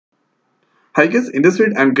Hi guys, in this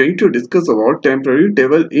video I'm going to discuss about temporary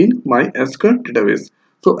table in MySql database.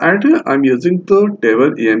 So at here I'm using the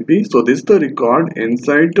table EMP. So this is the record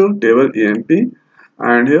inside the table EMP,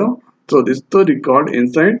 and here so this is the record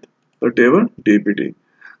inside the table DPT.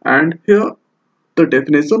 And here the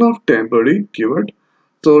definition of temporary keyword.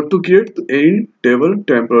 So to create any table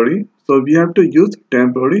temporary, so we have to use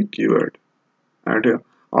temporary keyword. And here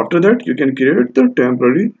after that you can create the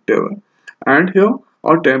temporary table, and here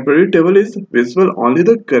our temporary table is visible only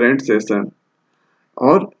the current session,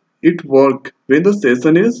 or it work when the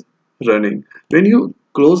session is running. When you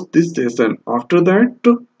close this session, after that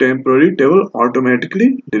the temporary table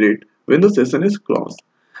automatically delete when the session is closed.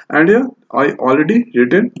 And here I already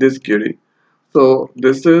written this query. So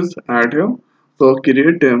this is add here. So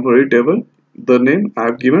create temporary table. The name I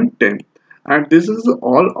have given temp, and this is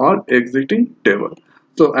all our exiting table.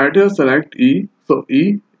 So add here select E. So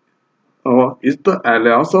E is the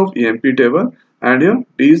alias of EMP table, and here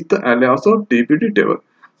D is the alias of DPT table.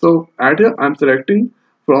 So add here I'm selecting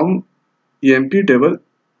from EMP table.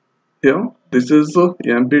 Here this is the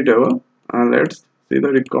EMP table, and let's see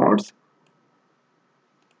the records.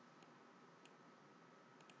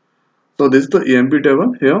 So this is the EMP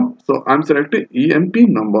table here. So I'm selecting EMP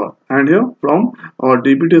number, and here from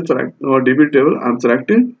DPT select DPT table I'm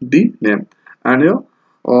selecting the name, and here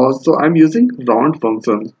so I'm using round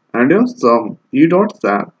function, and here sum e dot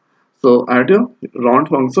sum. So add here round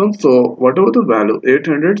function. So whatever the value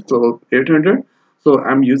 800, so 800. So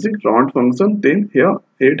I'm using round function. Then here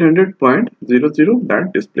 800.00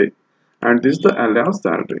 that display, and this is the alias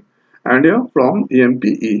salary, and here from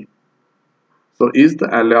EMPE. So is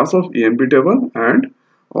the alias of EMP table, and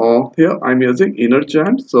here I'm using inner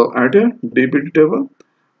chain. So at a DPT table,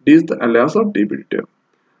 this is the alias of DPT table.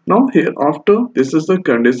 Now here after this is the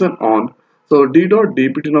condition on. So D dot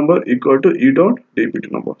DPT number equal to E dot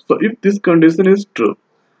DPT number. So if this condition is true,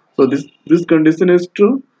 so this condition is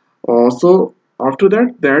true. So after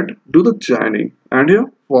that do the chaining, and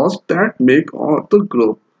here first that make the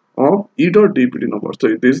group of E dot DPT number. So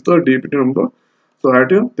this is the DPT number. So at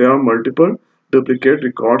here there are multiple duplicate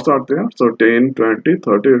records are there. So 10, 20,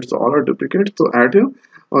 30, it's all are duplicate. So at here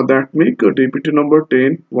that make a DPT number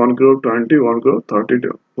 10, 1 group, 20, 1 group, 30,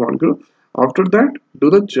 1 group. After that do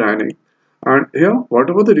the chaining, and here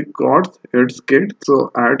whatever the records it's get, so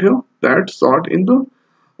add here that sort in the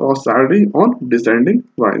salary on descending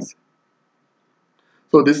wise.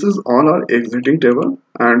 So this is all our exiting table,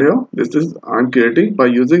 and here this is I'm creating by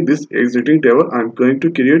using this exiting table. I'm going to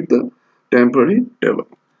create the temporary table.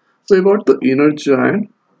 So about the inner chain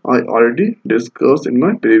I already discussed in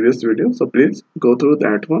my previous video, so please go through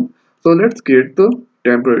that one. So let's create the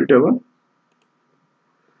temporary table.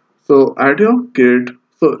 So add here create.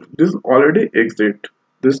 So this already exit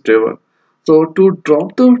this table. So to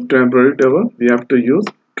drop the temporary table we have to use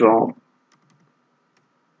drop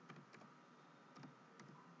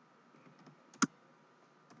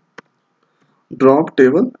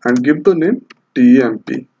table and give the name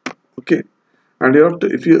TMP. Okay, and you have to,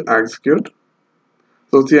 if you execute,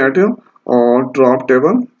 so see at here or drop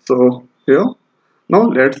table. So here now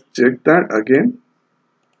let's check that again.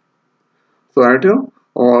 So at here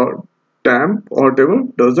or temp or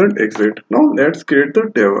table doesn't exist. Now let's create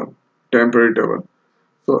the table, temporary table.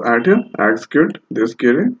 So at here execute this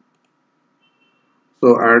query.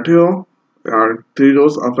 So at here are 3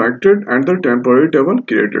 rows affected and the temporary table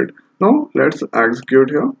created. Now let's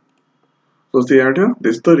execute here. So see at here,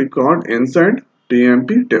 this is the record inside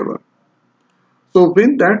TMP table. So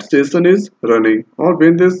when that session is running, or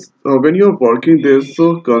when this when you're working this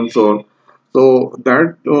console, so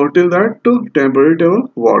that till that temporary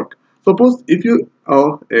table work. Suppose if you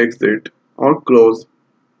exit or close,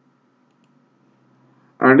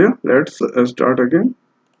 and yeah, let's start again.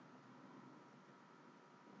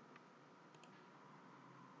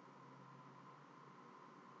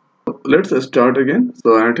 Let's start again.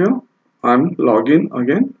 So at here I'm login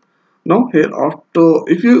again. Now here after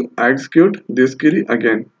if you execute this query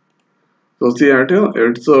again, so see at here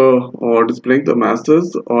it's displaying the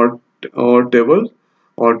message or table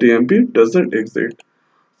or TMP doesn't exist.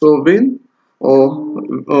 So when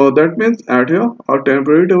that means at here our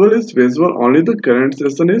temporary table is visible only the current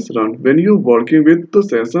session is run. When you working with the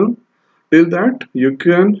session, till that you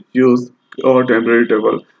can use temporary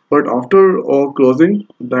table, but after closing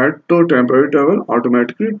that temporary table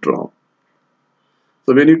automatically drop.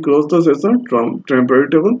 So when you close the session, temporary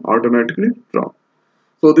table automatically drop.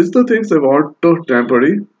 So this is the things about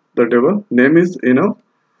temporary. The table name is enough.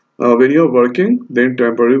 When you're working, then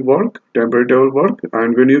temporary table work,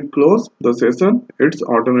 and when you close the session, it's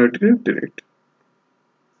automatically delete.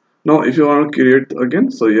 Now if you want to create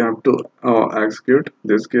again, so you have to execute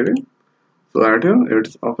this query. So right here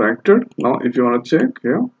it's affected. Now if you want to check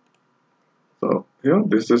here, so here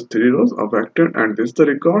this is 3 rows affected, and this the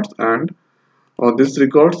records, and this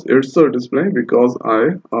records it's a display because I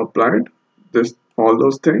applied this all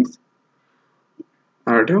those things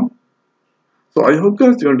right here. So I hope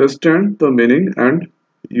guys you understand the meaning and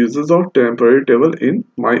uses of temporary table in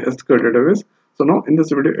MySQL database. So now in this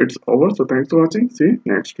video it's over. So thanks for watching. See you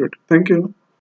next video. Thank you.